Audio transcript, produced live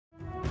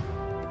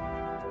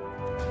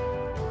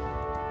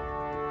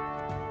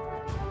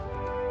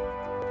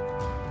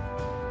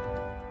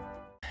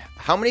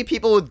How many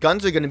people with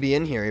guns are going to be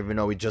in here even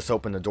though we just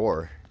opened the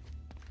door?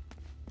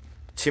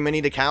 Too many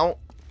to count?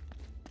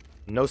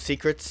 No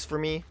secrets for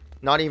me?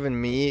 Not even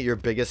me, your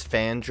biggest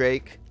fan,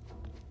 Drake?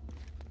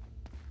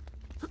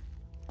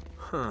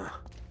 Huh.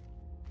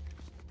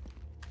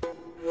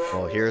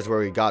 Well, here's where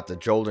we got the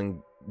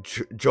Jolden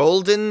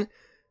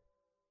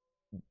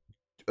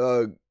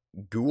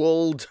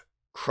Gould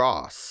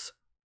Cross.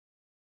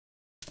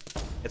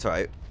 It's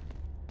alright.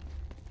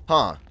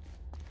 Huh.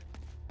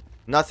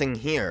 Nothing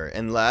here,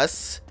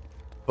 unless...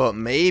 But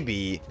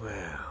maybe...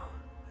 Well,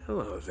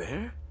 hello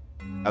there.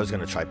 I was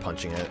gonna try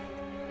punching it.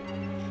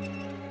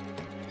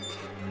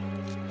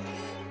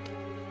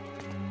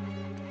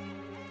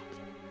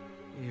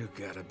 You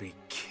gotta be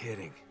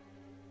kidding.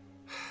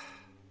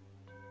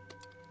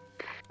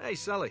 Hey,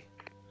 Sully.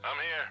 I'm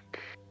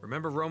here.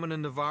 Remember Roman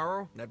and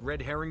Navarro? That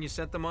red herring you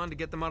sent them on to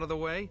get them out of the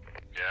way?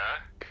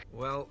 Yeah?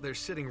 Well, they're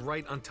sitting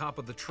right on top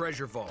of the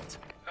treasure vault.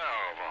 Oh,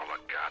 all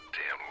the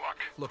goddamn luck.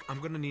 Look,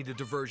 I'm gonna need a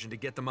diversion to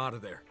get them out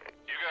of there.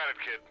 You got it,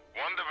 kid.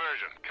 One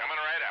diversion. Coming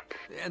right up.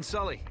 And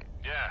Sully,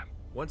 Yeah.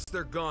 once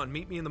they're gone,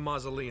 meet me in the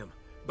mausoleum.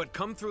 But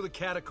come through the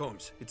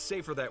catacombs. It's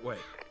safer that way.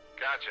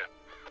 Gotcha.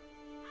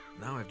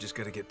 Now I've just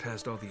gotta get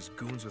past all these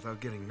goons without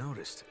getting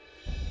noticed.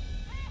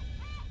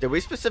 Did we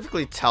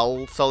specifically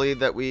tell Sully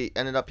that we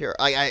ended up here?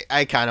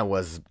 I kind of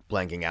was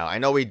blanking out. I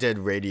know we did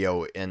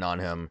radio in on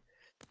him.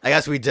 I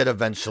guess we did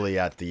eventually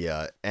at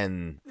the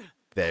end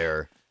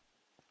there.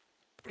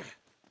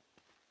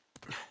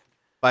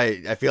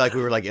 But I feel like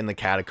we were like in the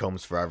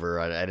catacombs forever.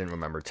 I didn't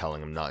remember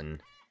telling him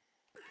nothing.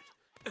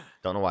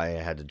 Don't know why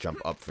I had to jump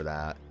up for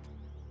that.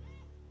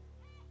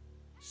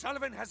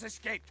 Sullivan has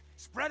escaped.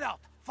 Spread out.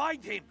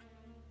 Find him.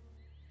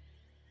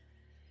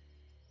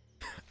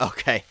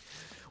 Okay.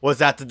 Was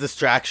that the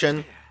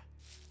distraction?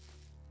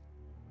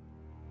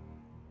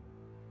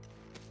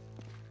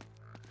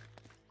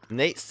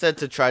 Nate said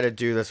to try to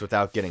do this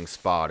without getting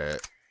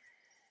spotted.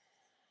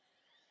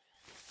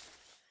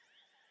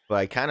 But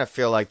I kind of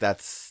feel like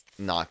that's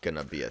not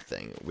gonna be a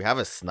thing. We have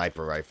a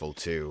sniper rifle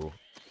too.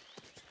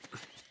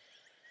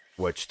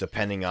 Which,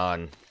 depending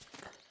on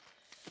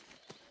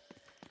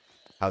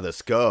how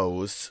this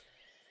goes,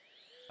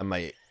 I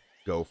might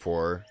go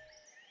for.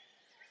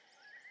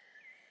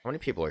 How many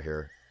people are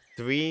here?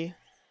 3?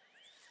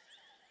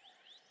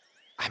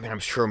 I mean, I'm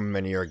sure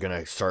many are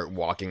gonna start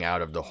walking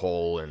out of the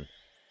hole. And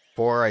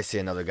 4, I see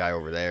another guy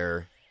over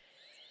there.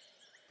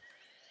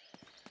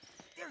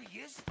 There he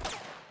is.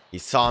 He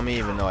saw me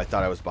even though I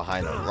thought I was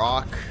behind a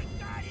rock.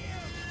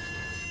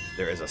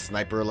 There is a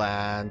sniper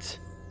land.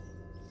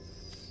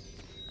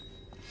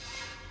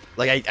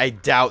 Like, I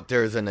doubt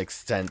there's an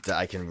extent that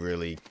I can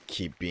really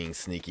keep being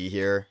sneaky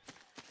here.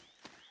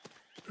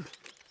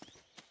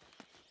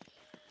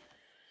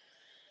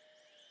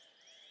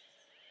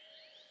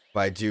 But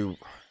I don't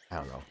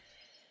know.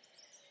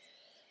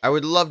 I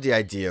would love the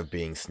idea of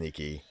being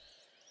sneaky.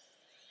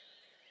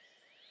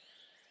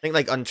 I think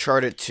like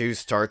Uncharted 2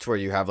 starts where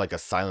you have like a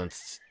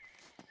silenced...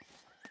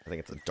 I think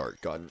it's a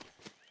dart gun.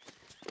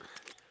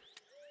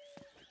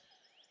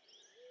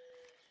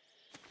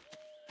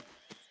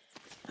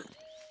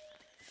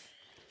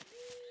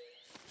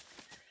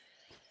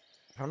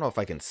 I don't know if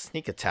I can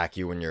sneak attack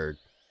you when you're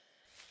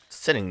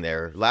sitting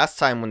there. Last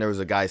time when there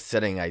was a guy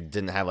sitting, I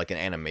didn't have like an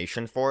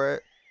animation for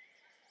it.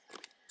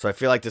 So I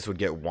feel like this would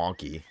get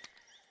wonky.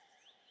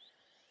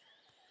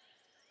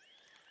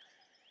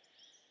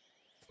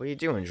 What are you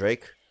doing,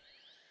 Drake?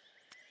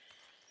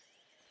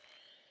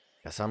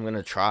 Guess I'm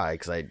gonna try,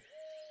 because I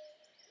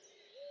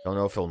don't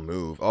know if he'll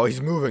move. Oh, he's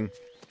moving.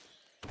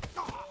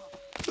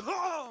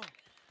 I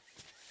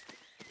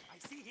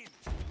see him.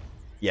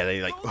 Yeah,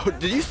 they like... Oh,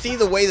 did you see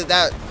the way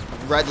that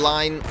red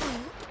line...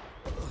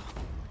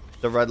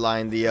 The red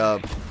line,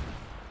 it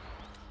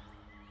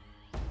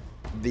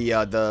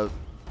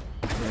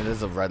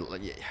is a red...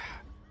 Yeah.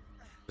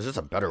 There's just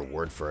a better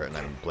word for it, and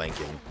I'm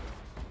blanking.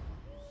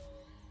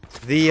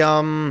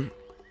 The,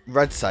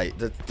 red sight.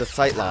 The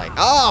sight line.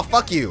 Oh,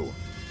 fuck you!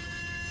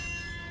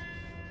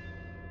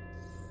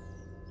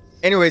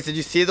 Anyways, did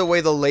you see the way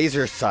the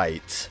laser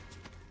sight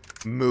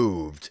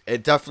moved?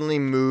 It definitely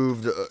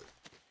moved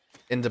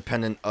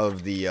independent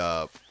of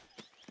the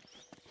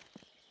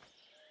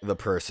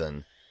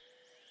person.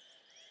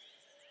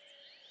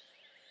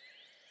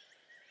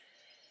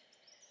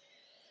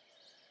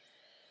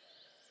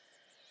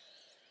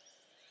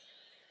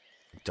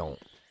 Don't.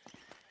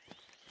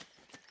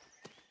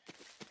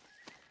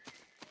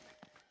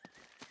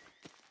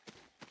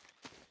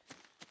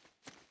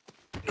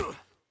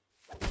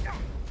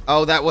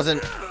 Oh, that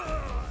wasn't...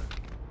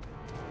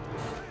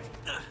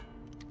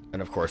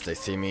 And of course they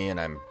see me and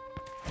I'm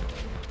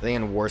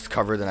in worse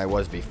cover than I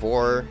was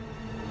before.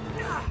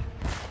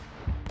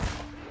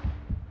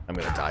 I'm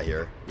gonna die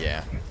here.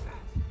 Yeah.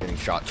 Getting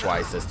shot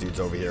twice. This dude's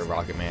over here,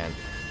 Rocket Man.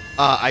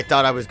 I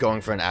thought I was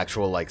going for an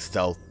actual, like,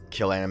 stealth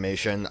kill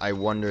animation. I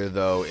wonder,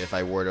 though, if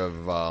I would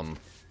have,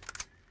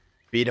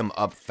 beat him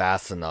up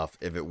fast enough,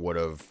 if it would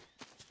have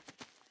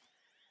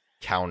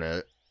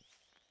counted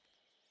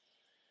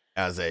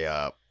as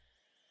a,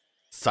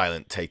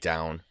 silent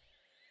takedown.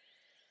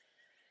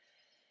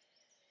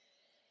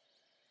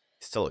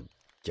 Still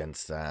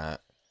against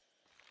that.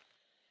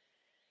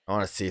 I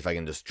want to see if I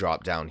can just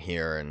drop down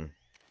here and...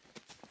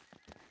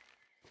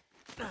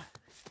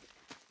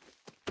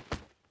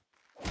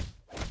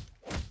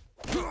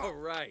 All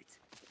right.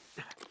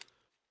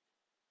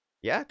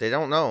 Yeah, they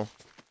don't know.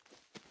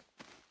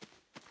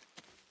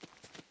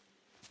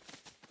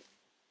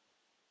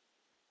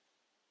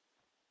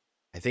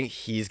 I think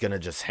he's gonna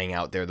just hang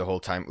out there the whole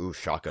time. Ooh,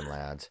 shotgun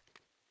lads.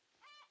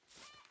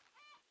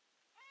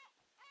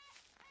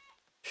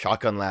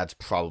 Shotgun lad's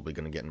probably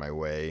gonna get in my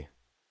way.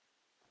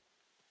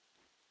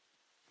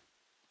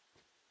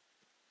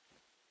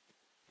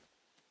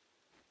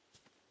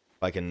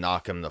 If I can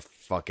knock him the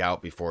fuck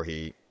out before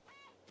he's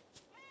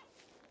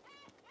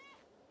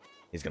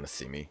gonna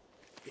see me.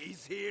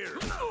 He's here.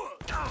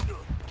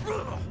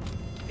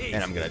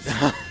 And I'm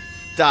gonna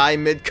die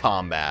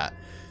mid-combat.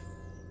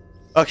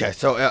 Okay,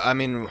 so, I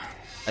mean,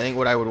 I think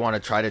what I would want to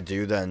try to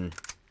do then...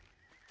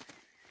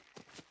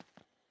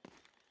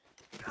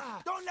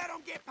 Don't let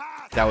him get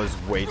past. That was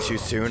way too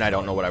soon. I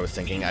don't know what I was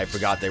thinking. I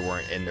forgot they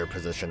weren't in their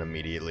position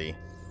immediately.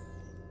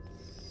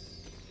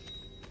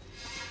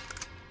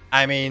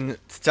 I mean,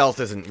 stealth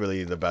isn't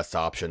really the best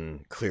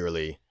option,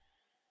 clearly.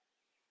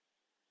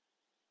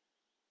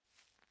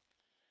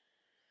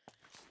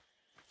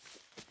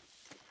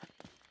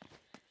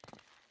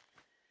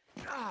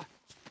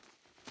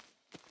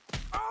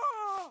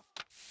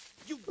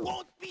 You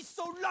won't be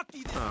so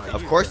lucky this time.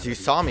 Of course, you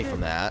saw me from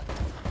that.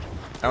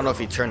 I don't know if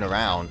he turned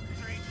around.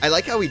 I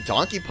like how he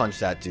donkey punched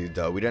that dude,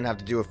 though. We didn't have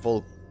to do a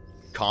full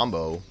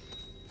combo.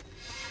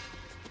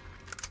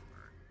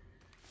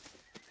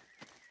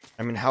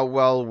 I mean, how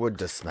well would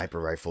the sniper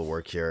rifle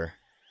work here?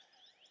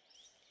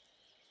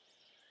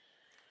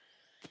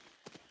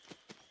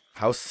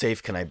 How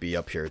safe can I be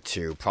up here,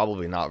 too?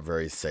 Probably not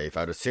very safe.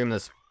 I'd assume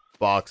this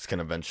box can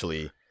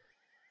eventually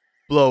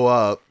blow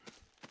up.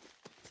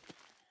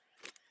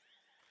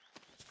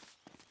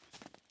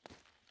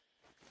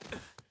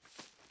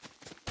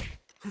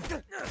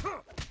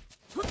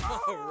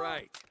 All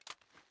right.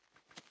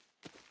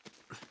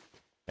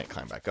 Can't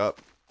climb back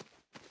up.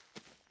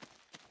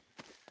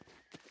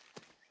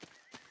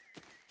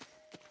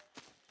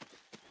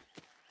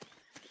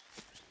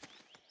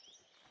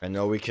 I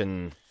know we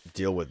can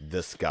deal with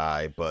this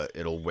guy, but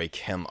it'll wake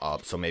him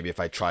up. So maybe if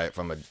I try it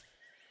from a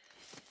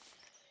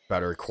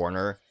better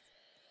corner.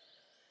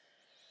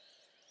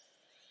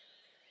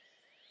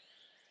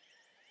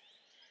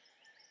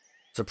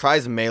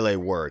 Surprise melee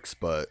works,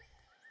 but...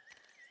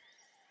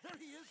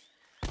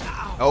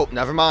 Oh,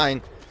 never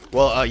mind.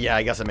 Well, yeah,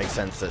 I guess it makes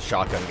sense that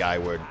shotgun guy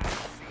would...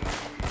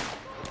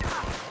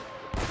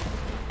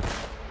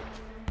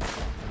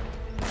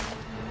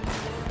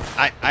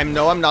 I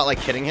know I'm not, like,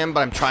 hitting him, but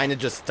I'm trying to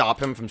just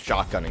stop him from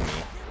shotgunning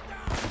me.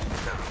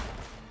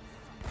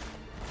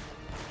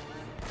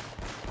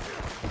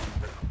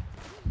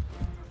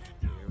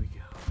 Here we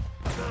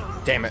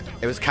go. Damn it.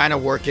 It was kind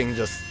of working,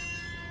 just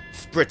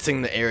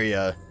spritzing the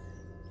area.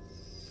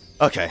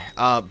 Okay,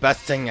 best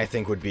thing I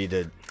think would be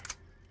to...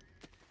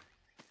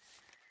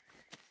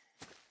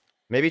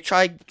 maybe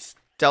try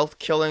stealth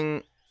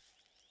killing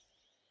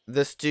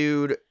this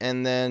dude,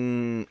 and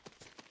then...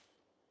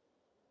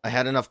 I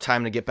had enough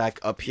time to get back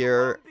up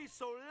here.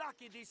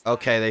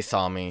 Okay, they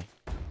saw me.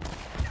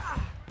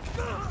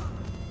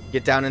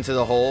 Get down into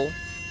the hole.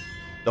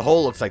 The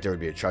hole looks like there would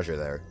be a treasure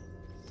there.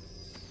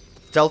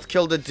 Stealth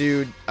killed a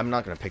dude. I'm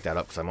not going to pick that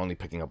up because I'm only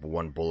picking up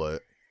one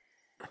bullet.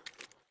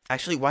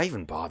 Actually, why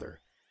even bother?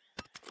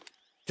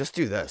 Just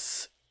do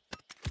this.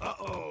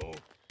 Uh-oh.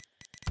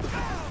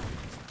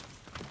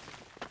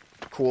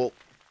 Cool.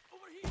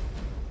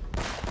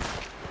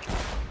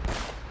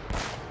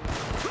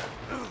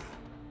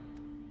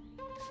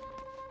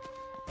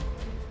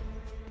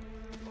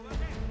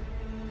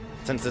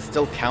 Since it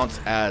still counts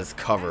as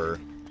cover.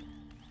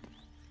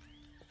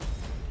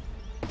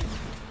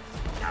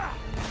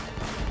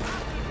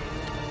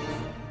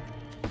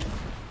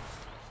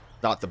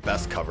 Not the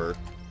best cover.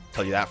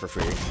 Tell you that for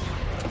free.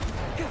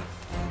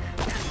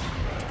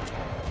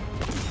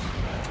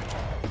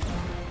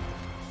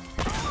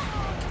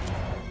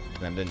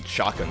 And then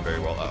shotgun very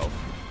well. Oh.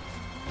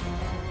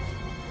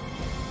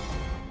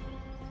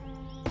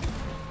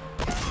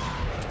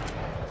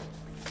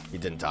 He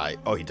didn't die.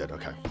 Oh, he did.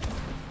 Okay.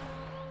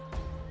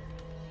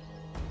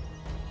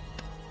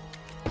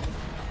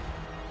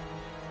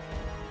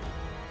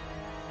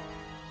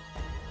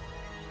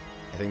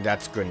 I think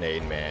that's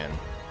Grenade Man.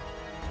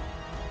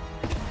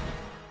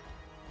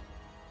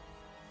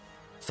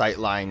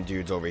 Sightline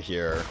dude's over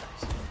here.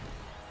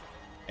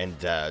 And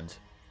dead.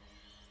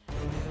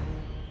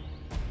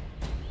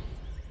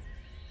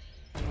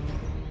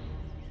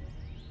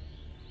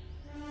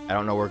 I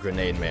don't know where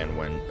Grenade Man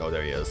went. Oh,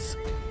 there he is.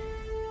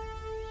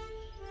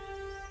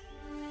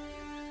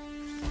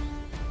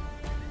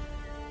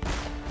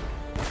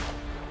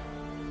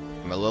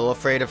 I'm a little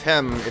afraid of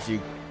him if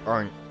you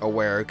aren't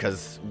aware,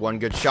 because one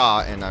good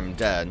shot and I'm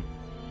dead.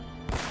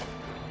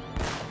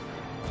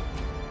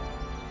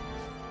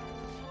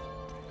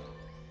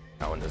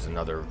 Oh, and there's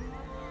another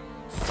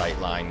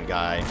sightline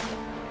guy.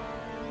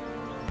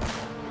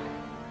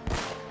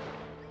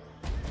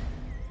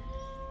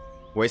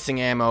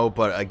 Wasting ammo,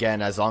 but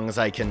again, as long as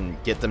I can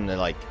get them to,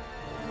 like,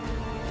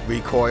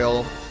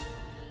 recoil,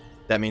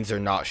 that means they're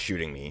not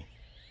shooting me.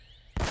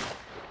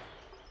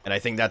 And I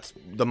think that's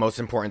the most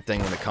important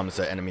thing when it comes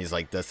to enemies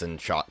like this in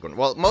shotgun.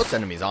 Well, most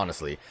enemies,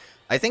 honestly.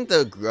 I think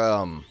the,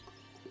 I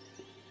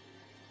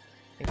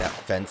think that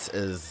fence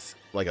is,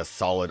 like, a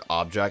solid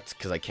object,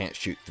 because I can't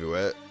shoot through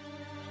it.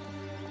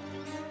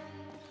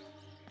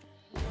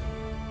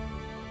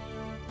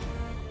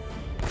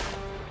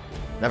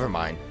 Never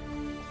mind.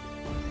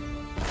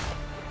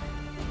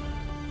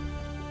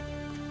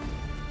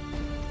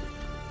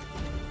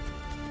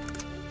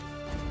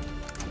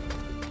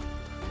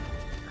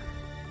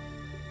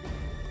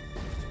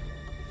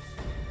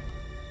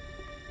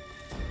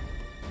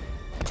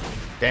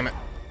 Damn it.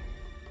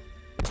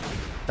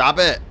 Stop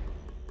it.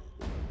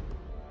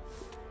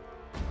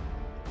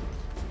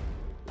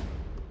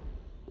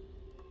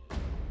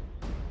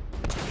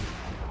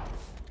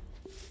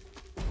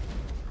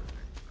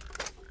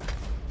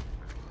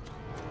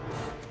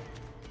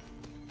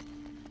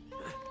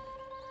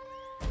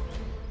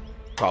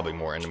 Probably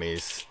more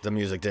enemies. The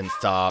music didn't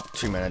stop.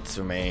 2 minutes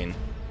remain.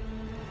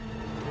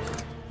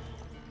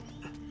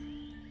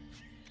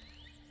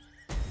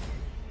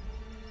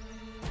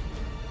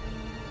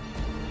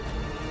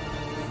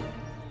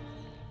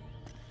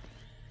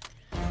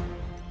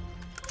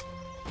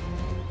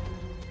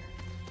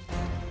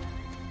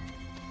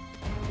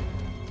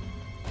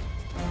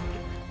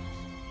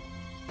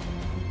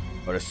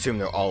 I would assume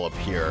they're all up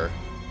here.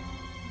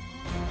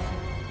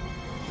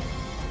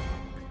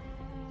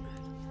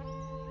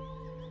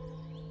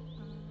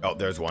 Oh,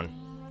 there's one.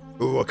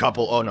 Ooh, a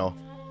couple. Oh, no.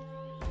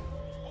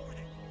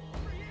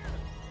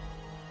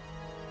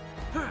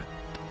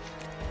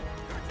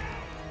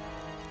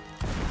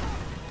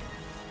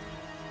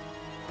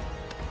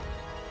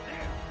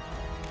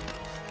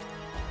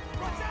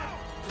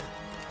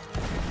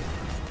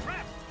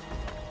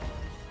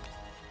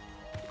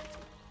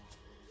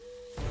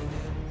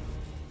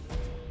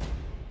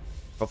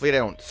 Hopefully they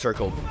don't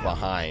circle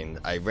behind.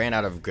 I ran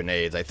out of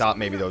grenades. I thought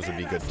maybe those would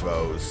be good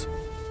throws.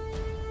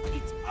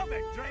 It's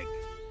oven, Drake.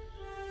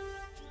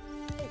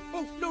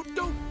 Oh, no,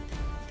 don't.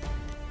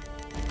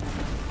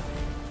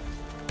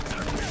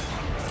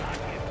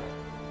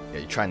 Yeah,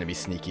 you're trying to be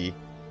sneaky.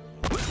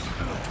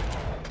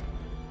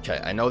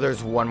 Okay, I know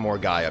there's one more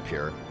guy up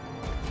here.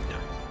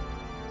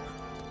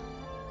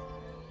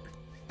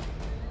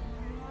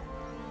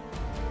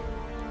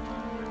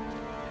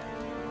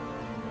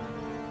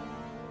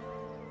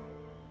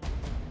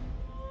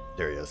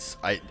 There he is.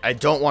 I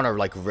don't want to,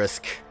 like,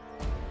 risk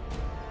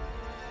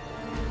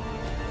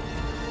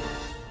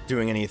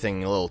doing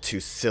anything a little too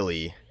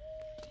silly.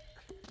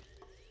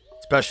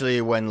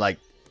 Especially when, like,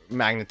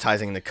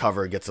 magnetizing the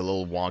cover gets a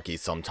little wonky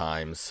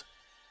sometimes.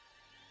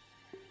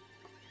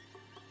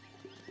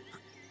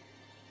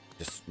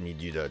 Just need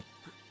you to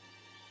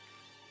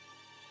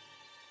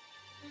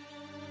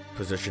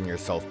position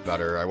yourself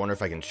better. I wonder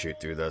if I can shoot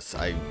through this.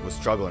 I was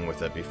struggling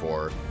with it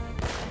before.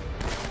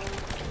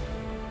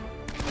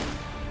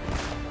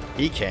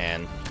 He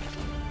can.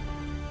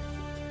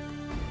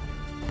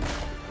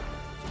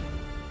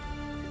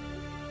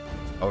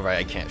 Oh, right,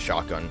 I can't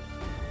shotgun.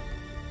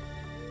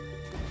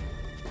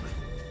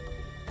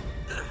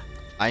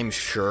 I'm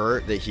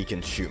sure that he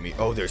can shoot me.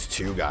 Oh, there's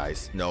two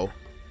guys. No.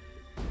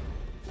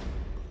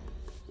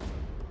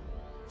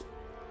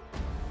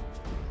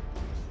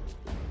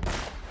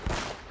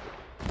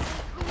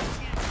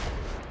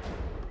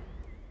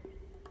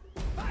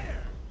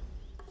 Fire!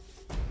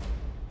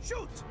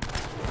 Shoot!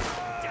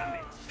 Damn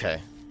it!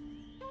 Okay.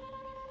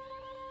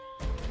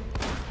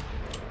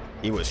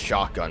 He was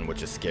shotgun,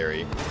 which is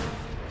scary.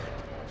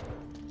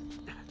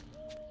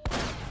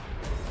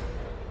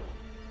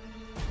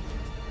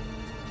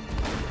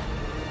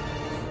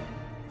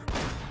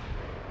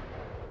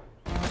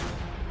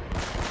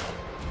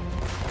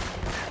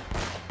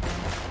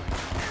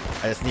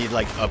 I just need,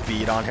 like, a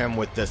bead on him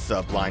with this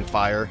blind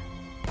fire.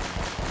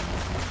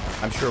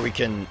 I'm sure we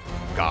can...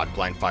 God,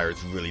 blind fire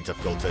is really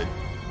difficult to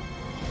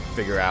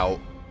figure out.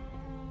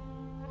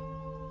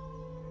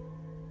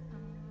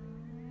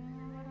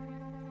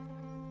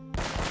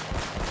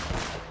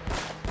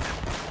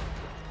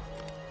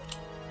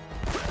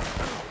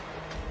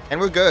 And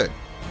we're good.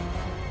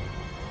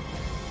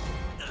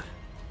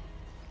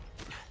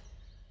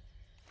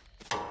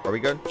 Are we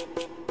good?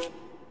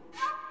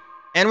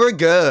 And we're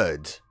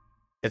good.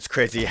 It's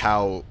crazy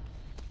how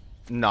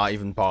not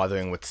even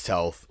bothering with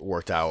stealth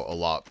worked out a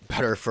lot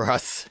better for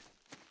us.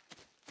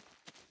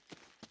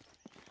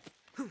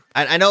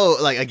 And I know,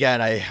 like, again,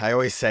 I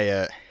always say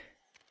it.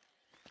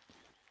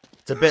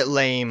 It's a bit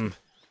lame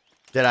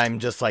that I'm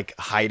just, like,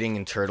 hiding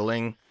and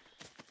turtling.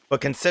 But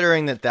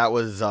considering that that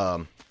was,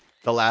 the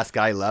last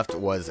guy left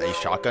was a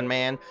shotgun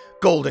man,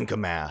 Golden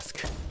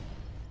Mask.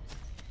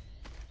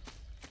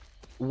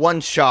 One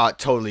shot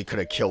totally could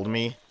have killed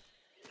me.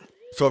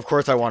 So, of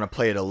course, I want to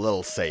play it a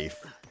little safe.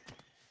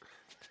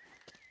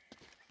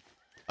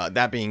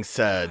 That being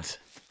said,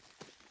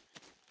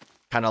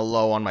 kind of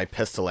low on my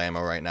pistol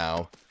ammo right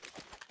now.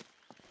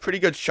 Pretty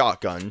good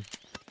shotgun.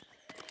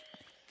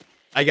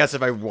 I guess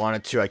if I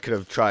wanted to, I could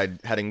have tried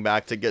heading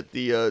back to get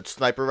the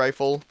sniper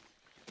rifle.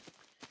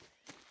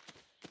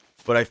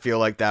 But I feel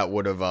like that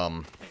would have,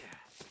 the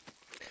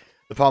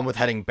problem with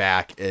heading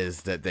back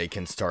is that they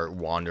can start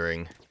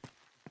wandering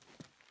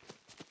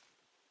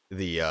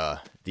the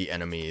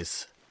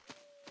enemies.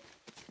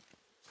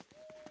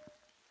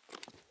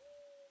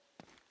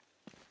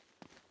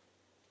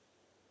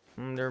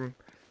 I'm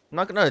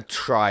not gonna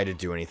try to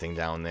do anything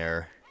down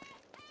there.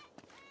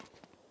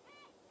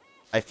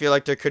 I feel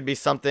like there could be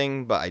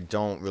something, but I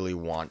don't really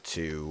want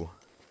to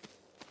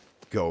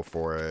go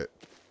for it.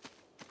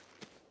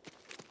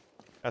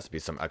 Has to be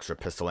some extra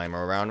pistol ammo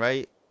around,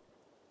 right?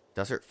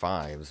 Desert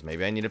 5s.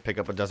 Maybe I need to pick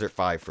up a Desert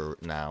 5 for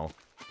now.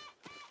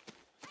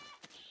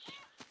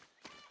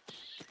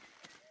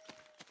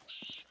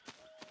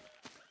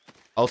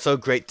 Also,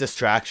 great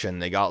distraction.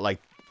 They got,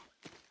 like,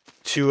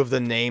 2 of the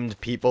named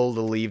people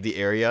to leave the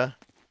area.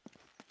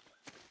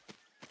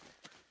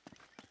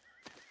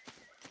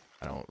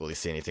 I don't really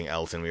see anything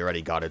else, and we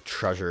already got a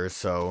treasure,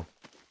 so...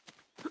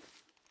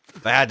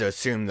 If I had to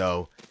assume,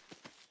 though...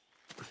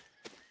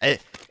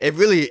 It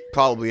really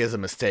probably is a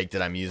mistake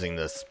that I'm using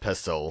this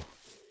pistol.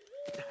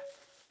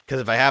 Because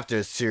if I have to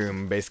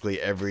assume,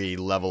 basically every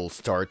level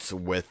starts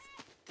with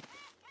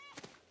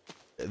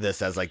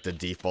this as, like, the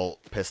default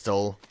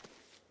pistol.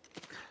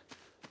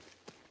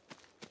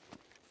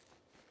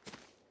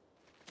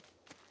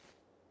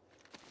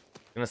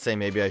 I'm gonna say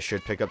maybe I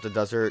should pick up the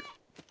Desert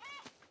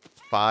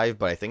 5,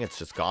 but I think it's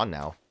just gone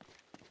now.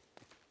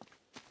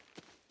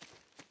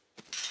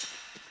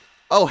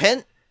 Oh,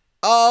 hint?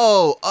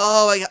 Oh,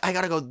 I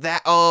gotta go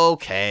that.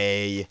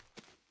 Okay.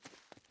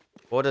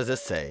 What does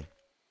this say?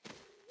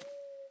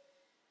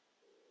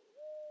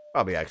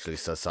 Probably actually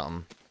says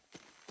something.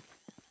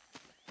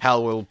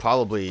 Hell, we'll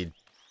probably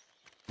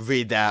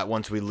read that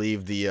once we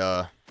leave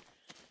the,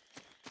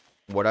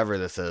 whatever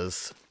this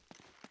is.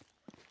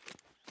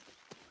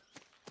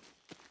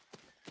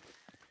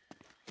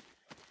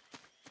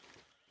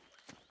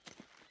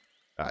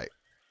 Alright.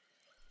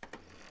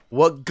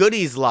 What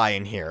goodies lie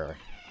in here?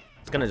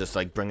 It's gonna just,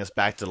 like, bring us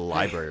back to the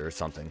library or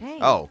something. Hey.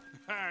 Oh.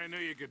 I knew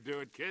you could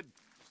do it, kid.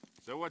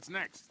 So what's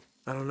next?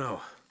 I don't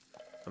know.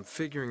 I'm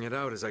figuring it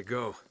out as I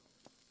go.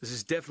 This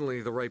is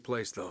definitely the right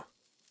place, though.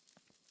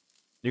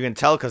 You can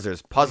tell because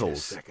there's Wait a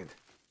puzzles. second.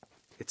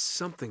 It's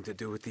something to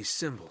do with these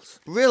symbols.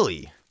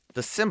 Really?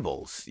 The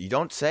symbols? You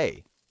don't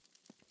say.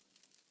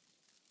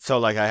 So,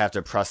 like, I have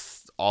to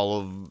press all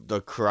of the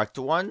correct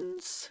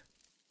ones?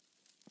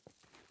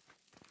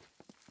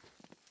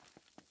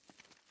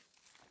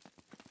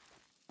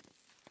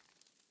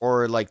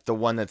 Or, like, the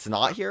one that's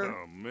not here?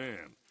 Oh,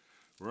 man.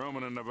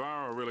 Roman and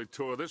Navarro really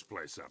tore this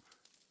place up.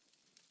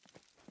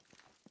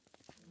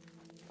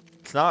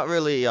 It's not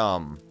really,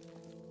 the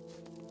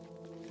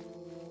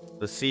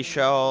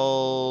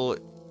seashell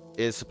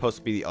is supposed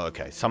to be... Oh,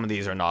 okay, some of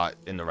these are not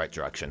in the right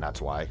direction,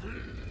 that's why.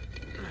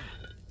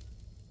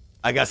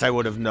 I guess I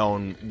would have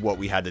known what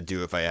we had to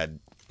do if I had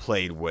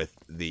played with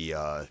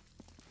the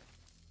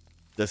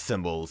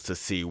symbols to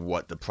see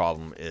what the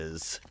problem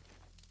is.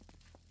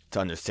 To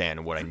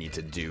understand what I need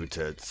to do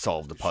to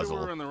solve the puzzle.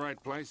 Sure we're in the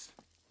right place?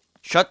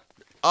 Shut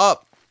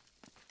up!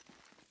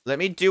 Let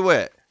me do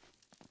it!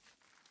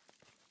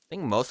 I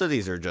think most of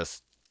these are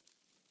just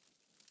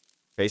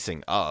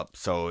facing up,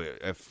 so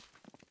if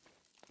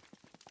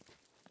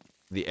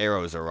the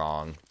arrows are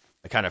wrong,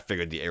 I kind of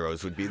figured the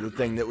arrows would be the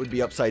thing that would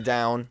be upside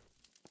down.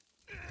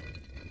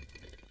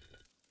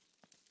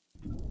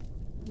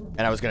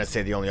 And I was gonna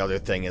say the only other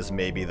thing is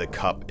maybe the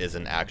cup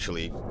isn't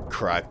actually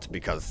correct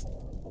because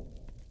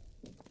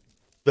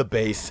the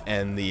base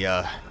and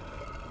the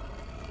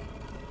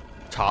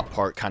top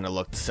part kind of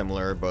looked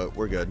similar, but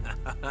we're good.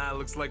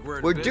 Looks like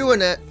we're We're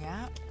doing it!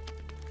 Yeah.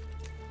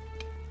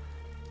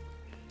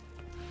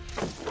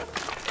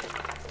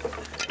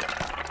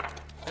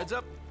 Heads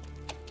up.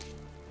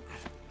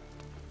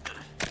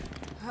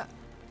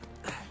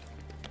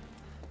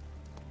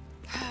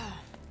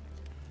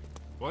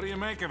 What do you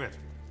make of it?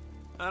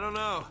 I don't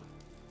know.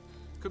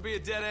 Could be a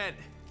dead end.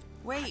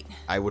 Wait,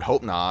 I would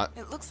hope not.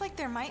 it looks like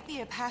there might be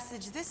a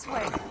passage this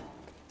way.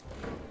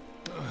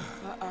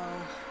 Uh-oh.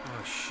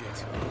 Oh, shit.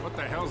 What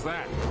the hell's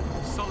that?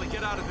 Sully,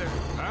 get out of there.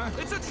 Huh?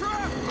 It's a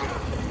trap!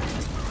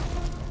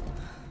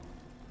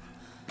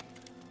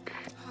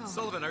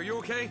 Sullivan, are you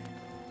okay?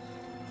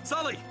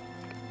 Sully!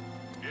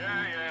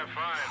 Yeah,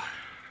 fine.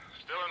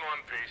 Still in one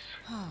piece.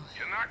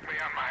 You knocked me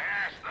on my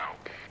ass, though.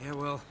 Yeah,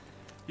 well,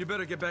 you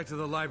better get back to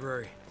the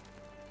library.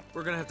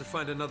 We're gonna have to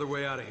find another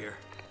way out of here.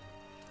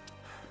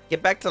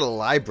 Get back to the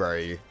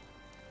library.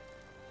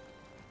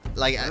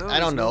 Like, Well, I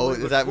don't there's no know. way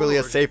Is but that really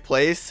a forward. safe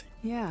place?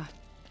 Yeah.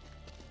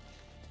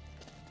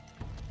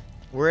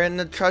 We're in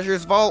the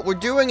treasure's vault. We're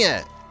doing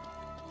it.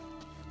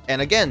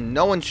 And again,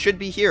 no one should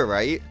be here,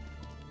 right?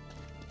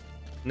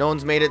 No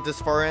one's made it this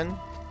far in.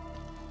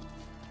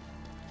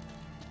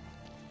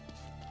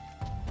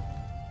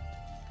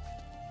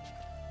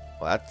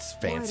 Well, that's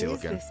fancy What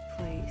is looking. this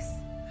place?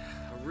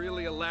 A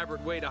really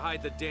elaborate way to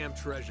hide the damn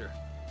treasure.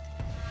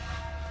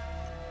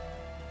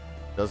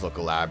 Does look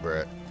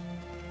elaborate.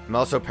 I'm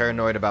also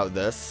paranoid about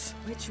this.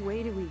 Which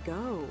way do we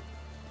go?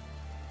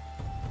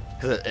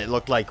 Because it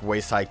looked like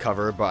waist-high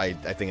cover, but I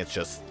think it's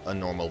just a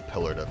normal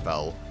pillar that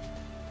fell.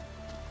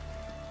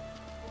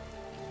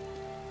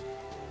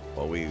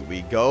 Well,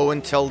 we go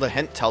until the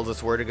hint tells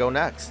us where to go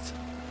next.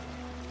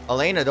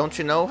 Elena, don't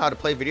you know how to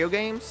play video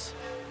games?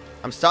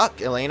 I'm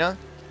stuck, Elena.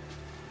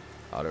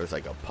 Oh, there's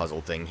like a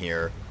puzzle thing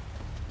here.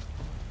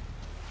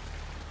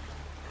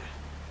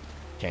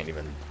 Can't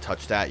even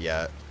touch that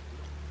yet.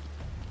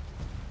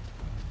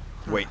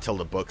 Wait till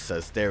the book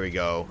says, there we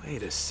go.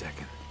 Wait a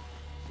second.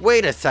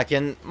 Wait a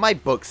second, my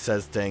book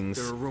says things.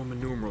 There are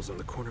Roman numerals on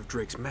the corner of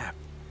Drake's map.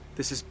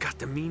 This has got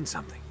to mean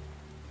something.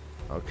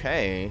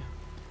 Okay.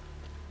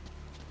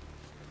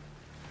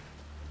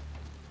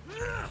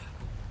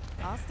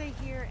 I'll stay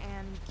here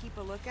and keep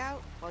a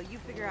lookout while you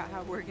figure out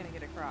how we're gonna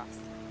get across.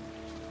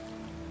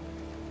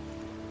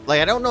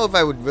 Like, I don't know if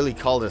I would really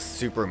call this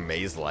super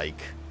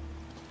maze-like.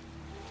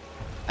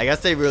 I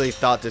guess they really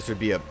thought this would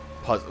be a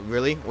puzzle.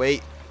 Really?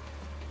 Wait.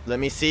 Let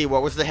me see.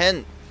 What was the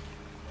hint?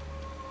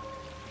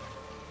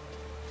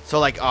 So,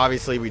 like,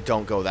 obviously we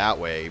don't go that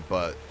way,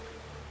 but...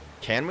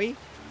 Can we?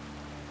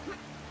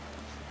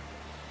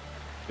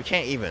 We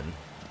can't even.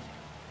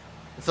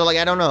 So, like,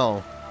 I don't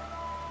know.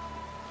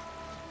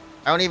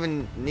 I don't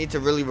even need to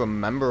really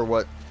remember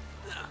what...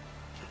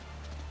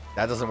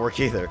 That doesn't work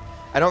either.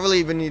 I don't really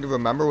even need to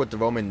remember what the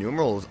Roman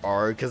numerals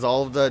are, because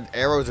all of the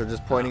arrows are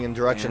just pointing in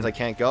directions I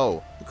can't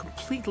go. I'm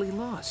completely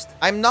lost.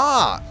 I'm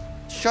not!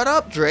 Shut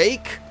up,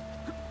 Drake!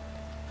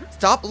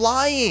 Stop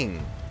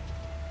lying!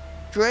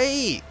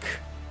 Drake!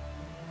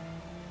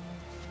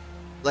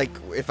 Like,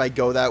 if I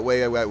go that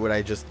way, would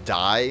I just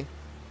die?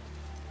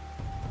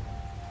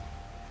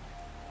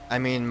 I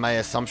mean, my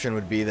assumption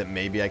would be that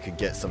maybe I could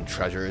get some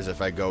treasures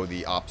if I go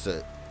the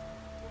opposite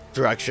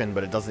direction,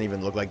 but it doesn't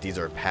even look like these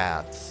are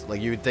paths. Like,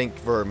 you would think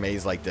for a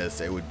maze like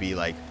this, it would be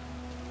like,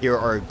 here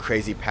are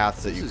crazy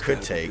paths that you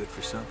could take. Good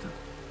for something.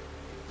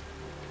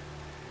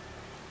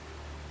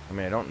 I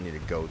mean, I don't need to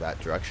go that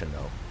direction,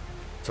 though.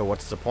 So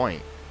what's the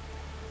point?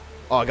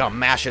 Oh, I gotta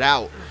mash it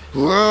out.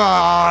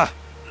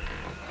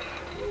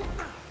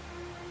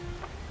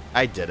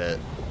 I did it.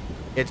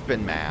 It's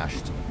been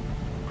mashed.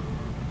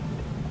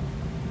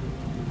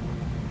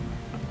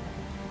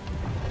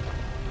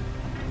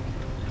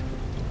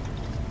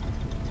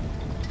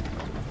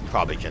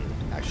 Probably can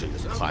actually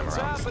just climb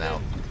around this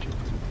now.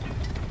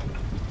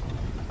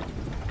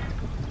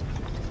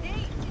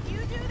 Nate, did you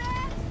do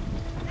that?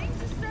 Things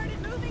just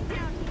started moving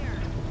down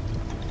here.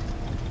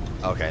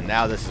 Okay,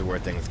 now this is where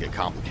things get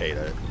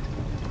complicated.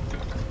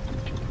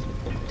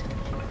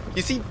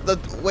 You see,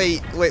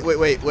 wait.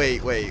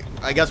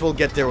 I guess we'll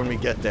get there when we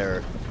get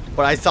there.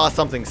 But I saw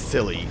something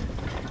silly.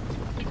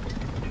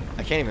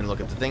 I can't even look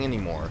at the thing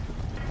anymore.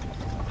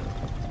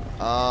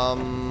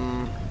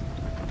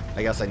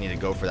 I guess I need to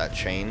go for that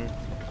chain.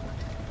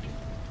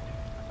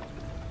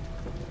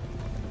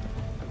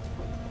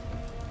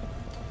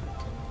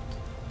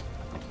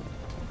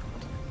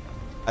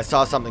 I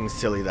saw something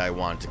silly that I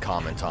wanted to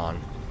comment on.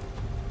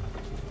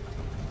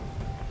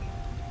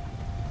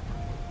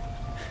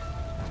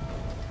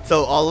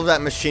 So all of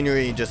that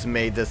machinery just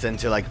made this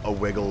into like a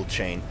wiggle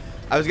chain.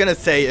 I was gonna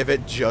say if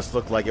it just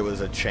looked like it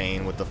was a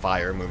chain with the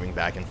fire moving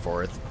back and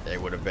forth,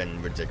 it would have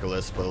been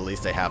ridiculous, but at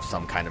least they have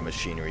some kind of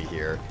machinery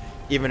here.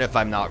 Even if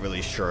I'm not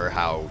really sure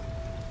how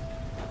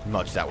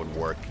much that would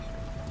work.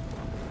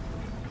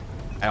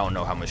 I don't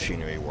know how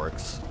machinery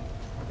works.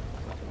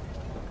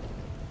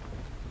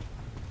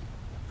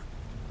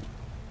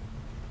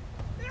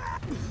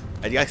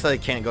 I guess I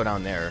can't go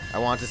down there. I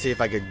wanted to see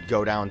if I could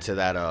go down to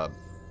that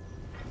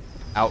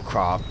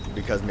outcrop,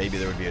 because maybe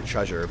there would be a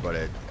treasure, but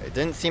it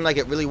didn't seem like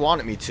it really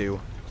wanted me to.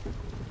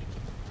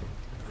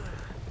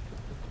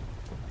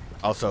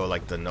 Also,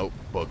 like, the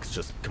notebook's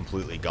just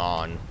completely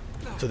gone,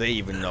 so they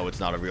even know it's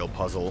not a real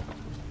puzzle.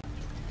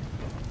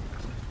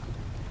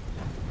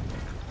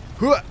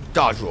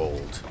 Dodge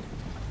rolled.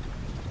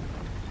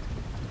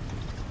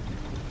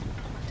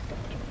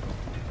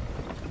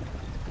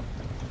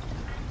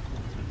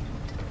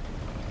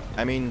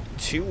 I mean,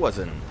 2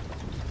 wasn't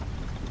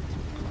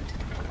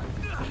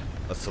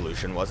a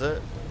solution, was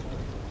it?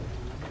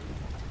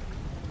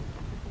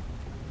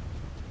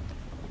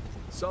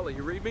 Sully,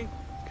 you read me?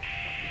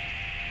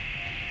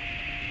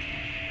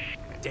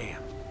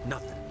 Damn,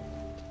 nothing.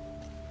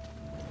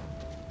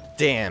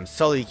 Damn,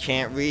 Sully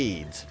can't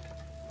read.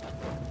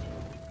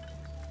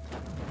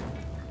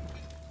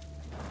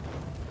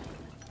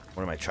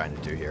 What am I trying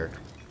to do here?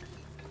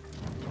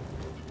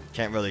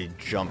 Can't really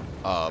jump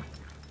up.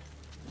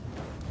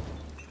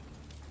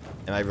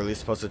 Am I really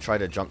supposed to try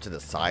to jump to the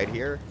side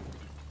here?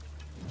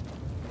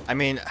 I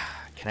mean,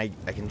 I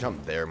can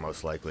jump there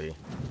most likely.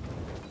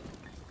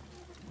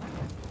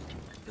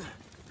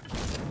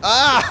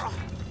 Ah!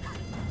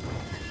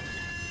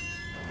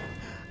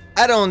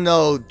 I don't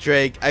know,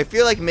 Drake. I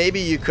feel like maybe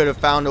you could have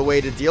found a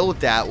way to deal with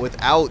that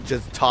without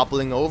just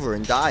toppling over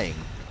and dying.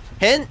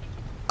 Hint?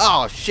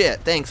 Oh, shit.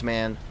 Thanks,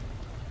 man.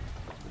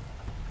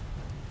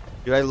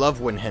 Dude, I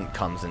love when Hint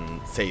comes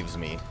and saves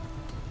me.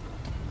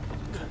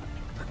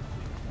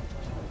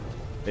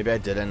 Maybe I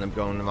did end up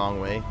going the wrong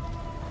way.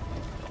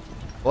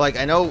 Well, like,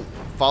 I know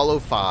follow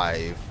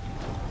 5.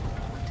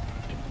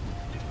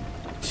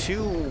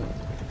 2...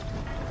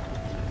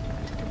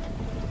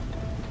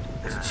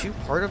 Is 2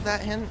 part of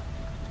that hint?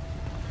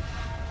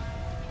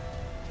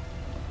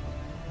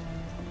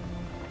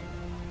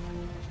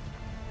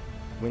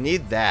 We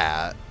need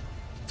that.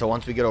 So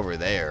once we get over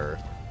there...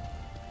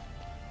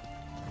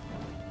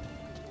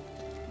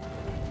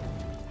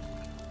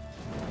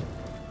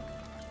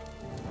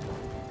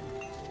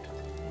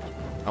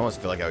 I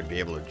almost feel like I would be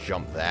able to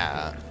jump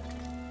that.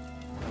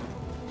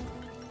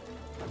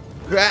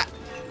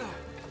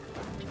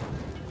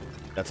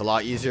 That's a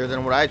lot easier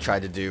than what I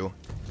tried to do.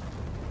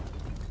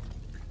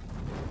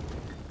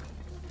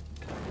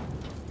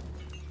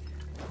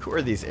 Who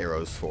are these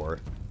arrows for?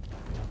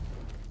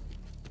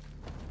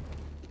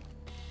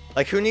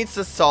 Like, who needs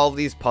to solve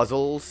these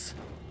puzzles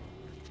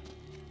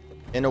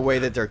in a way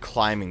that they're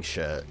climbing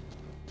shit?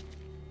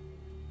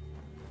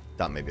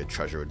 Thought maybe a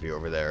treasure would be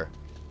over there.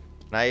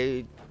 Can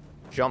I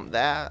jump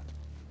that?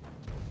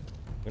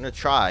 I'm gonna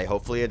try.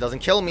 Hopefully it doesn't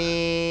kill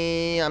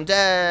me. I'm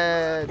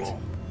dead.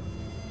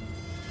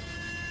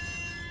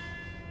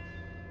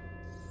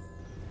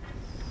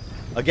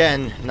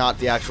 Again, not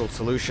the actual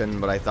solution,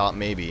 but I thought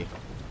maybe.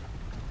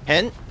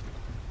 Hint?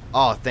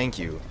 Oh, thank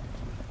you.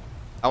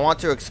 I want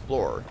to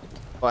explore,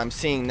 but I'm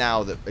seeing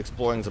now that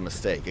exploring's a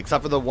mistake.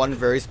 Except for the one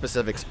very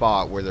specific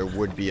spot where there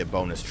would be a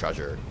bonus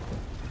treasure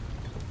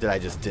that I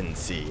just didn't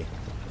see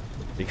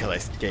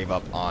because I gave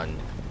up on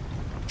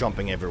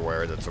jumping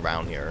everywhere that's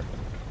around here.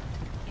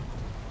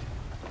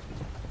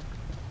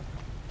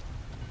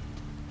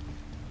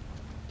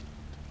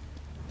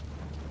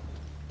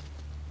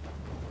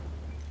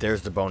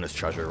 There's the bonus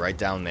treasure right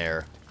down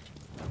there.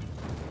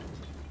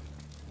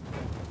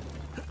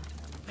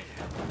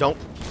 Don't.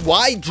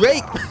 Why,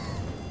 Drake?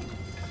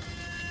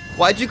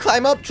 Why'd you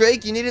climb up,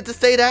 Drake? You needed to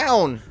stay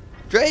down.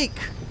 Drake.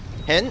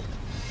 Hint.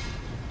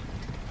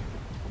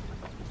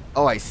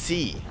 Oh, I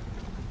see.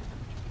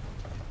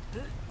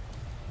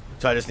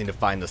 So I just need to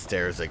find the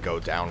stairs that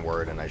go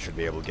downward, and I should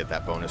be able to get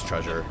that bonus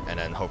treasure. And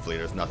then hopefully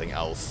there's nothing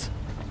else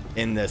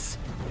in this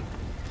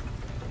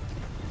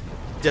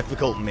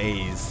difficult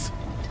maze.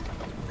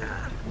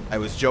 I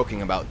was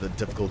joking about the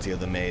difficulty of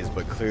the maze,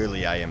 but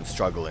clearly I am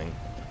struggling.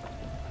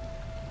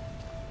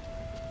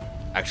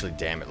 Actually,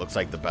 damn, it looks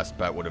like the best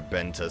bet would have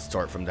been to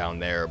start from down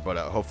there, but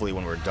hopefully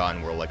when we're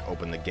done, we'll, like,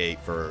 open the gate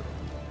for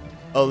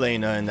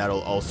Elena, and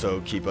that'll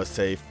also keep us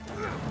safe.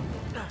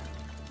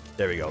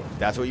 There we go.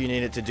 That's what you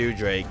needed to do,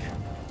 Drake.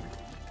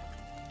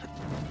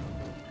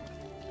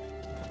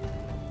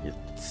 You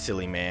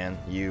silly man,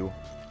 you.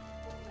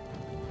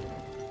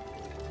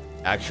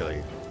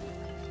 Actually...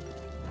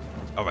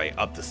 Alright,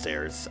 up the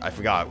stairs. I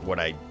forgot what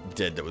I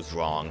did that was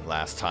wrong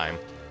last time.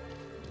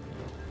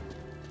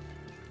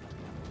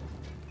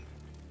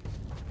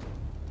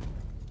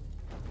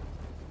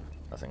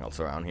 Nothing else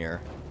around here.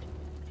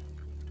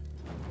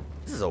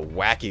 This is a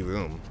wacky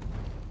room.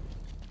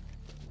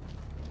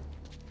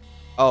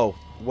 Oh,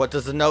 what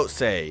does the note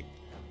say?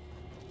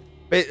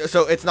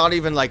 So it's not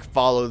even like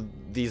follow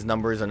these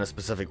numbers in a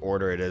specific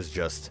order. It is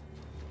just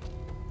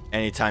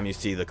anytime you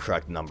see the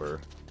correct number.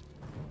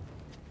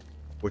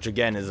 Which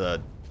again is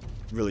a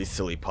really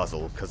silly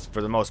puzzle, because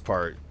for the most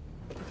part,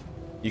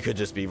 you could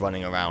just be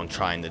running around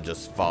trying to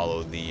just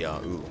follow the,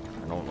 ooh,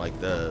 I don't like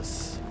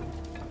this.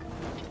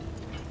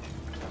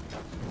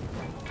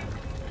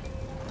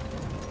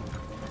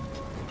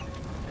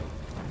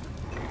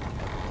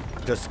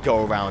 Just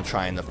go around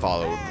trying to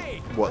follow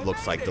what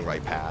looks like the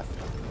right path.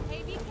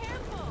 Hey, be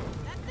careful.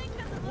 That thing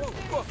doesn't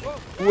look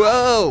very...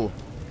 Whoa!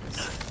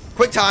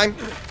 Quick time!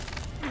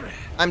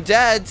 I'm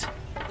dead!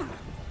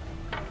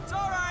 It's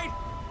all right.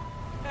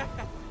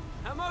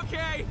 I'm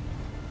okay.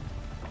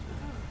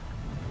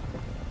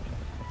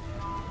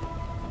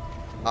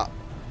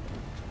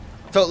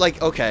 So,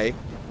 like, okay,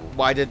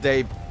 why did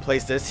they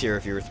place this here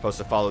if you were supposed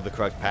to follow the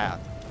correct path?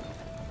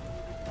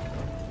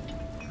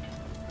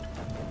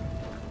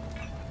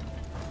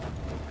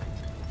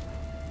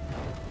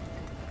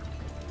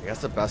 I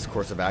guess the best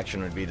course of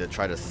action would be to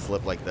try to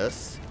slip like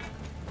this.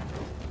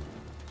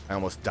 I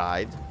almost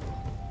died.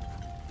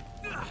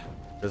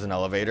 There's an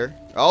elevator.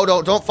 Oh,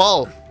 don't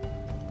fall!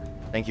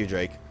 Thank you,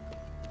 Drake.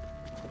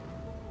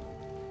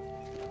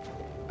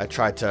 I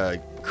tried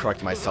to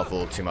correct myself a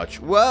little too much.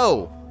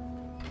 Whoa!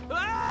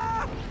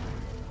 Ah!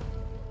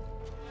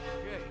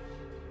 Okay.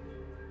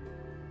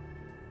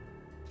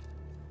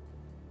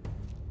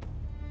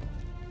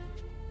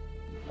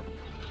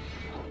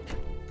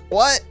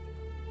 What?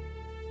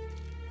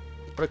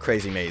 What a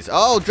crazy maze.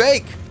 Oh,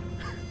 Drake!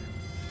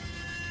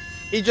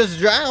 He just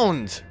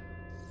drowned!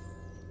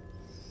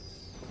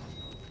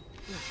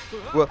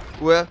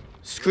 What?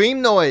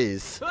 Scream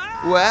noise!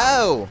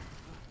 Wow!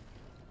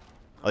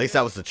 At least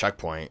that was the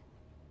checkpoint.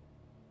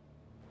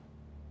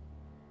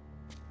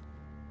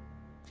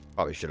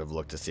 Probably should have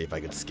looked to see if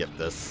I could skip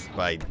this,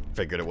 but I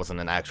figured it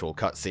wasn't an actual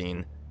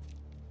cutscene,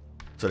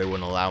 so they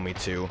wouldn't allow me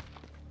to.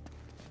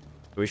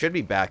 But we should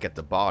be back at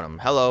the bottom.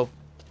 Hello!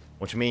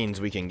 Which means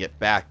we can get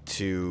back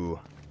to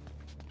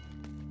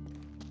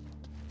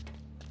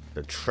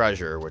the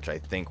treasure, which I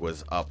think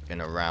was up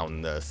and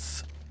around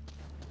this.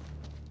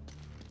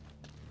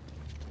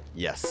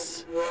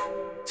 Yes.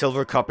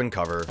 Silver cup and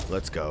cover.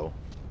 Let's go.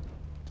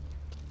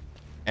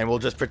 And we'll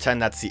just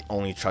pretend that's the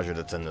only treasure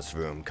that's in this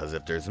room, because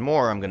if there's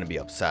more, I'm going to be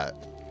upset.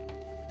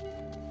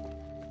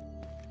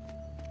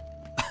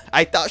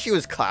 I thought she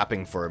was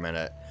clapping for a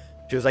minute.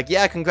 She was like,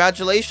 yeah,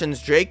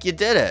 congratulations, Drake, you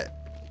did it.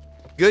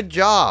 Good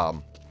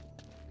job.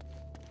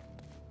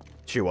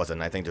 She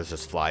wasn't. I think there's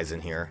just flies in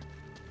here.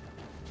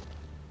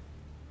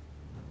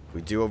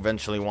 We do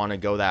eventually want to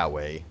go that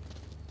way.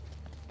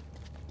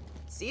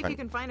 See if you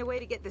can find a way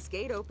to get this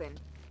gate open.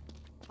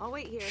 I'll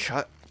wait here.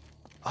 Shut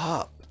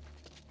up.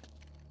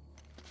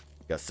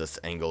 Guess this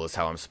angle is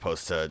how I'm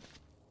supposed to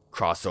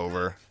cross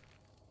over.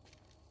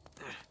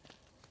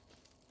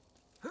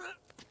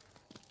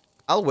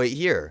 I'll wait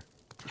here.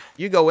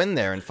 You go in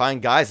there and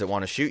find guys that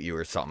want to shoot you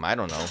or something. I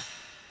don't know.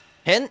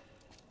 Hint?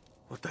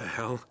 What the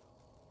hell?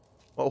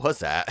 What was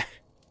that?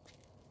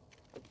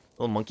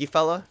 Little monkey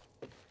fella?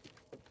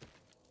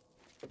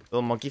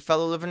 Little monkey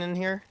fella living in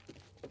here?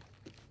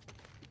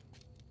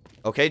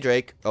 Okay,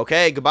 Drake.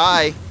 Okay,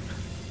 goodbye.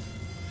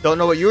 Don't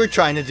know what you were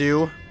trying to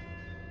do.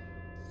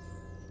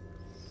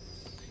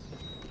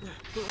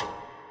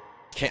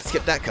 Can't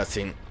skip that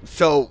cutscene.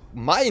 So,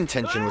 my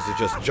intention was to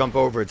just jump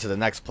over to the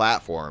next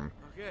platform.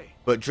 Okay.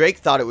 But Drake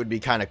thought it would be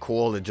kind of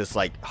cool to just,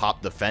 like,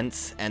 hop the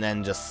fence and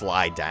then just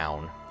slide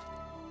down.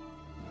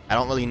 I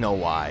don't really know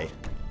why.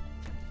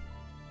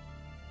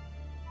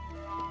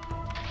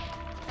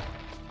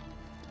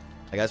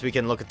 I guess we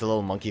can look at the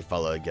little monkey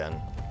fella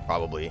again.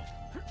 Probably.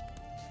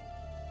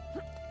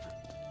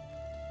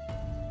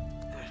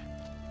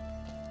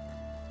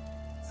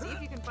 See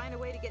if you can find a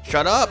way to get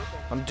Shut this up! open.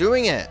 I'm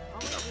doing it! I'll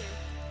wait here.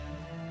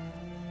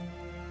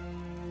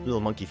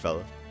 Little monkey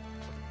fella.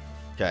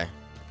 Okay.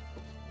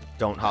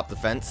 Don't hop the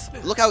fence.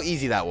 Look how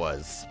easy that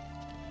was.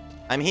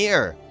 I'm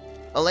here.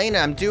 Elena,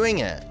 I'm doing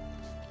it.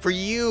 For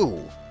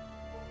you.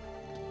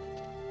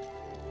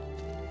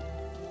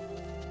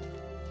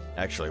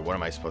 Actually, what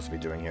am I supposed to be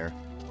doing here?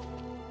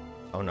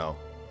 Oh no.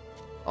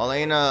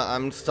 Elena,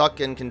 I'm stuck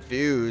and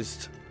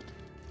confused.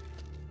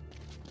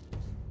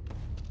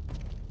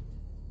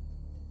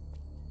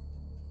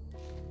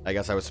 I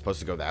guess I was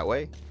supposed to go that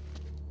way?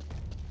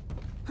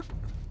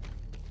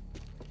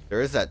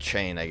 There is that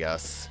chain, I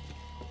guess.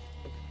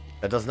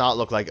 That does not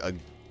look like a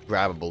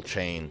grabbable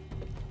chain.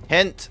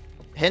 Hint!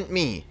 Hint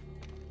me!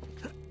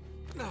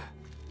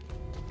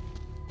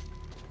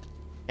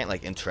 Can't,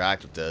 like,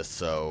 interact with this,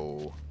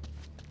 so...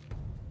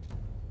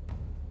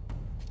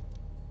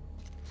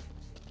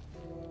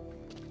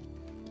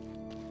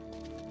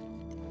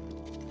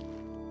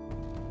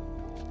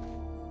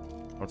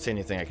 I don't see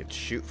anything I could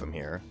shoot from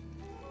here.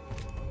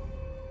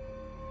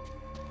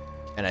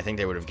 And I think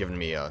they would have given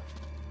me a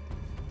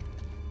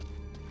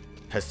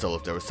pistol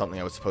if there was something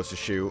I was supposed to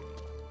shoot.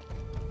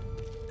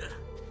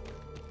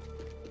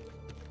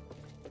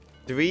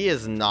 3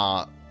 is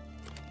not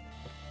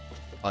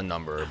a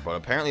number, but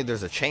apparently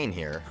there's a chain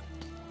here,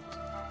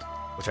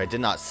 which I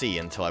did not see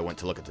until I went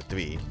to look at the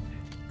 3.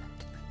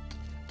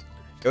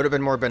 It would have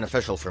been more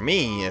beneficial for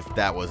me if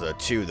that was a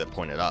 2 that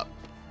pointed up,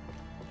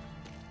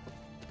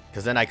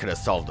 because then I could have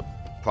solved the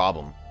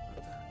problem.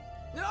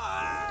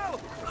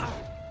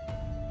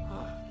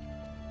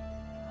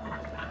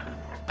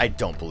 I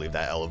don't believe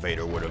that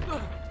elevator would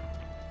have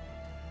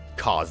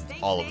caused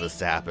all of this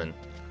to happen.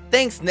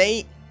 Thanks,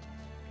 Nate!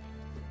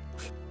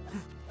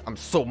 I'm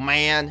so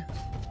mad.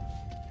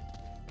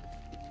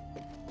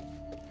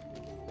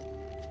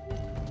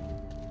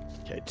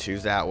 Okay,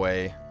 2's that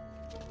way.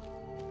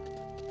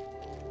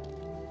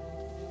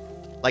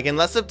 Like,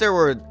 unless if there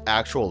were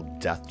actual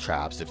death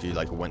traps, if you,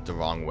 like, went the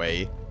wrong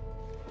way.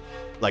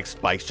 Like,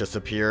 spikes just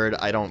appeared.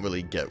 I don't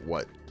really get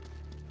what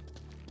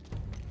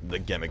the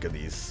gimmick of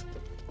these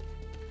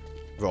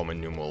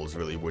Roman numerals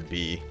really would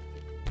be.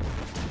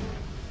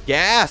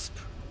 Gasp!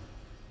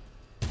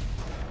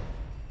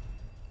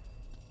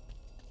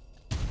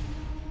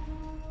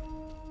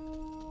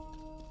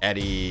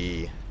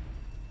 Eddie.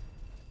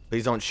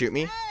 Please don't shoot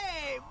me.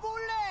 Hey,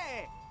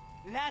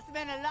 Boule! Last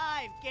man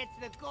alive gets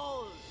the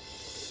gold.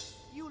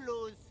 You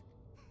lose.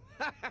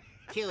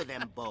 Kill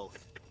them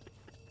both.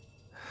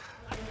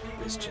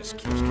 This just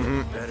keeps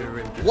getting better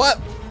and better. What?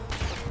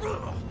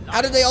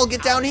 How did they all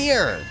get down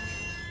here?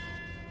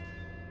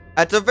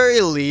 At the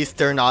very least,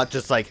 they're not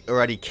just, like,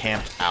 already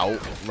camped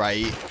out,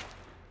 right?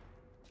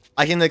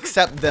 I can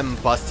accept them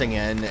busting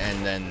in,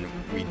 and then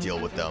we deal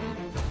with them.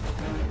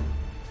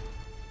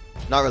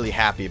 Not really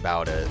happy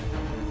about it.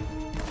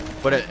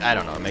 But I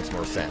don't know, it makes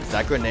more sense.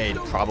 That grenade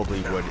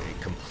probably would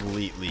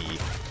completely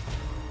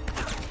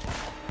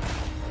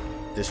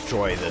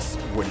destroy this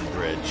wooden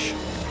bridge.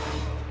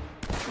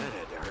 That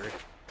had to hurt.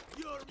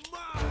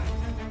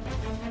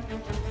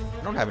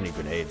 I don't have any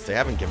grenades. They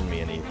haven't given me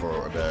any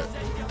for a bit.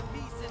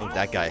 I think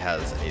that guy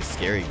has a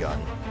scary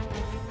gun.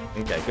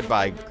 Okay,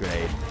 goodbye,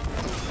 grenade.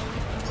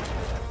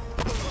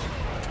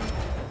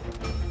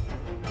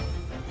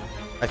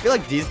 I feel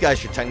like these guys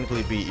should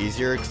technically be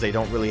easier because they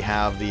don't really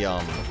have the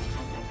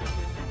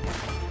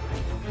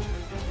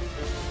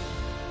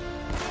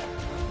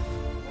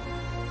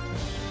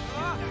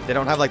They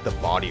don't have, like, the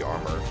body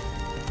armor.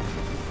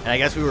 And I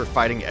guess we were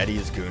fighting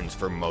Eddie's goons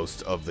for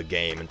most of the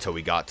game until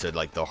we got to,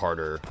 like, the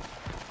harder...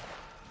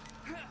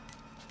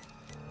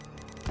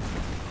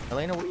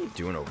 Elena, what are you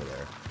doing over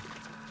there?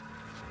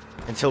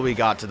 Until we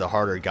got to the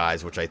harder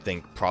guys, which I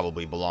think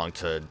probably belong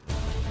to...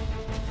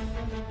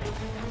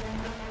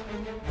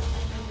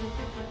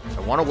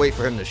 I want to wait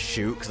for him to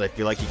shoot, because I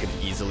feel like he could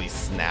easily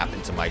snap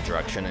into my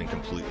direction and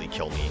completely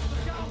kill me.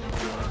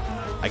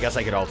 I guess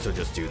I could also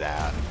just do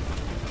that.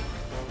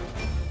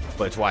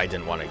 But it's why I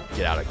didn't want to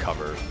get out of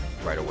cover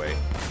right away.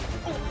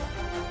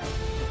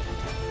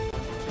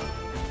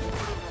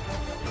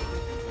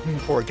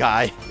 Poor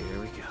guy. Here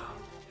we go.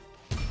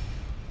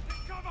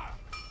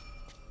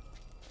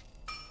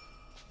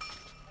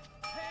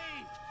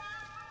 Hey!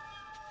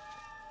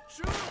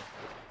 Shoot!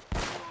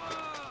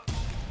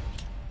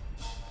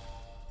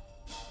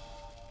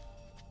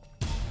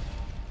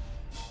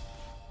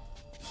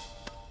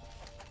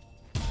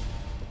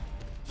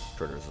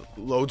 Sure, there's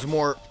loads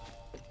more.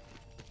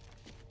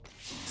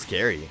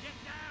 Scary.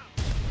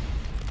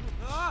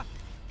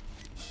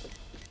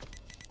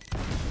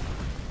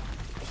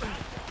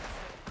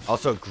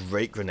 Also,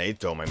 great grenade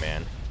throw, my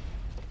man.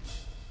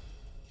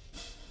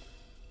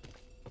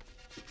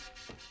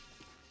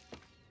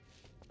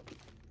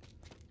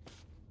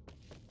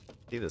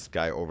 See this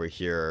guy over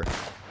here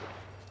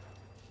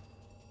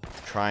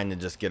trying to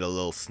just get a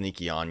little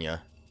sneaky on you.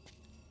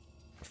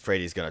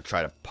 Afraid he's gonna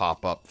try to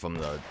pop up from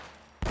the...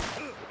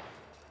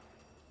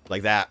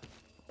 like that.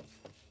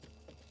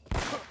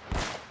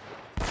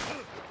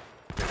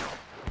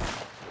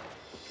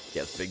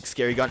 Yes, big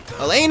scary gun.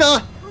 Elena!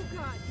 Oh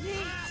God, Nate!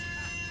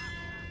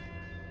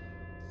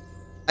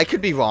 I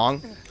could be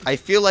wrong. I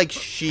feel like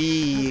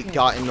she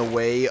got in the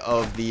way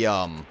of the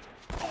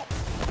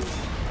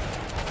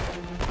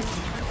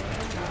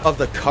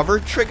cover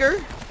trigger,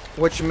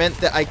 which meant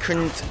that I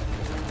couldn't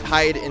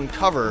hide in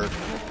cover,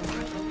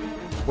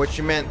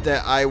 which meant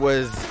that I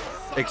was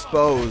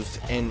exposed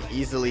and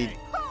easily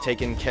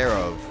taken care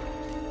of.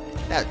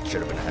 That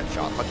should have been a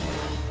headshot. Fuck you.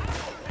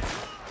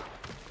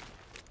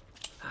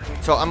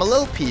 So I'm a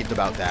little peeved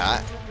about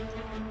that.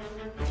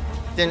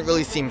 Didn't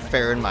really seem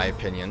fair in my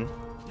opinion.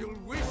 You'll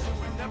wish you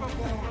were never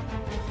born.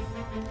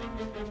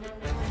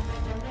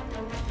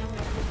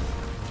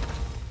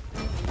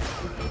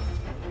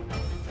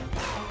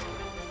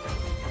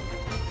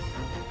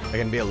 I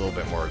can be a little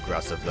bit more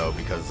aggressive though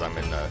because I'm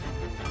in a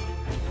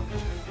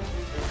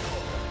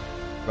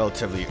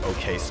relatively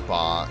okay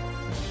spot.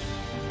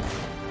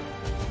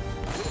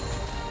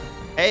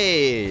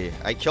 Hey,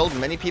 I killed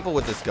many people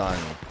with this gun.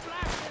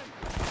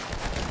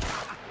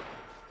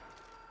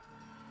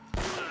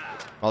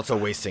 Also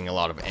wasting a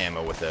lot of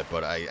ammo with it,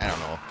 but I don't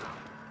know.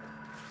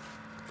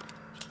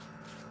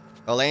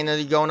 Elena,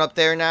 you going up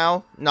there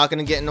now? Not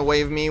gonna get in the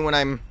way of me when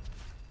I'm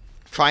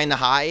trying to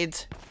hide?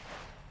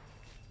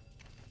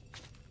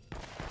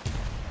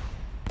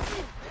 That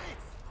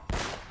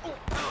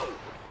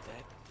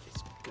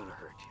is gonna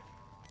hurt you.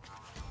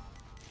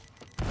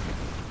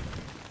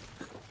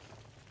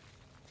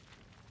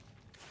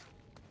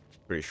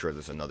 Pretty sure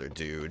there's another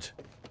dude.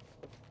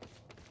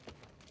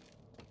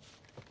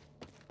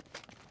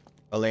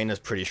 Elena's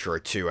pretty sure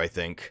too, I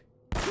think.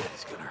 That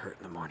is gonna hurt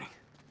in the morning.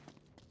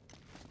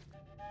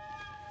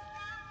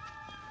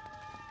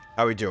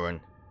 How we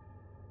doing?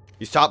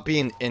 You stopped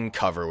being in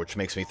cover, which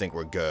makes me think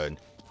we're good.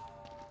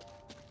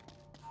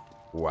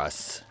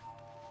 Wes.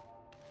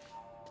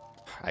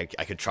 I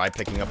could try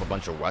picking up a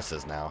bunch of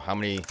Wes's now. How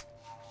many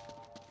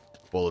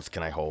bullets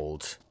can I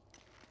hold?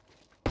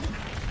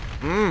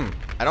 I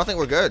don't think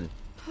we're good.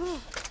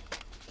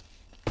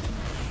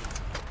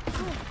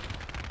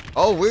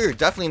 Oh, we're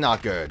definitely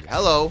not good.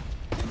 Hello.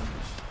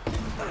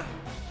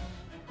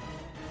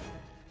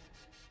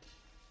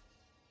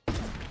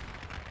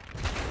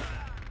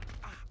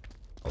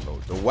 Oh, no,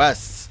 the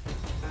West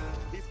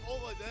He's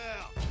over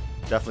there.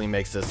 definitely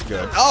makes this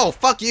good. Oh,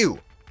 fuck you.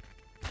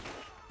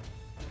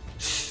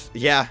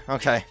 Yeah,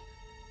 okay.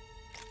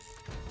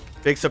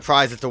 Big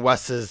surprise that the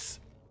West is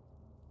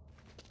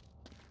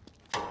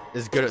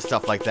good at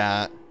stuff like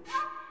that.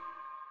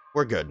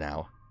 We're good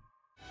now.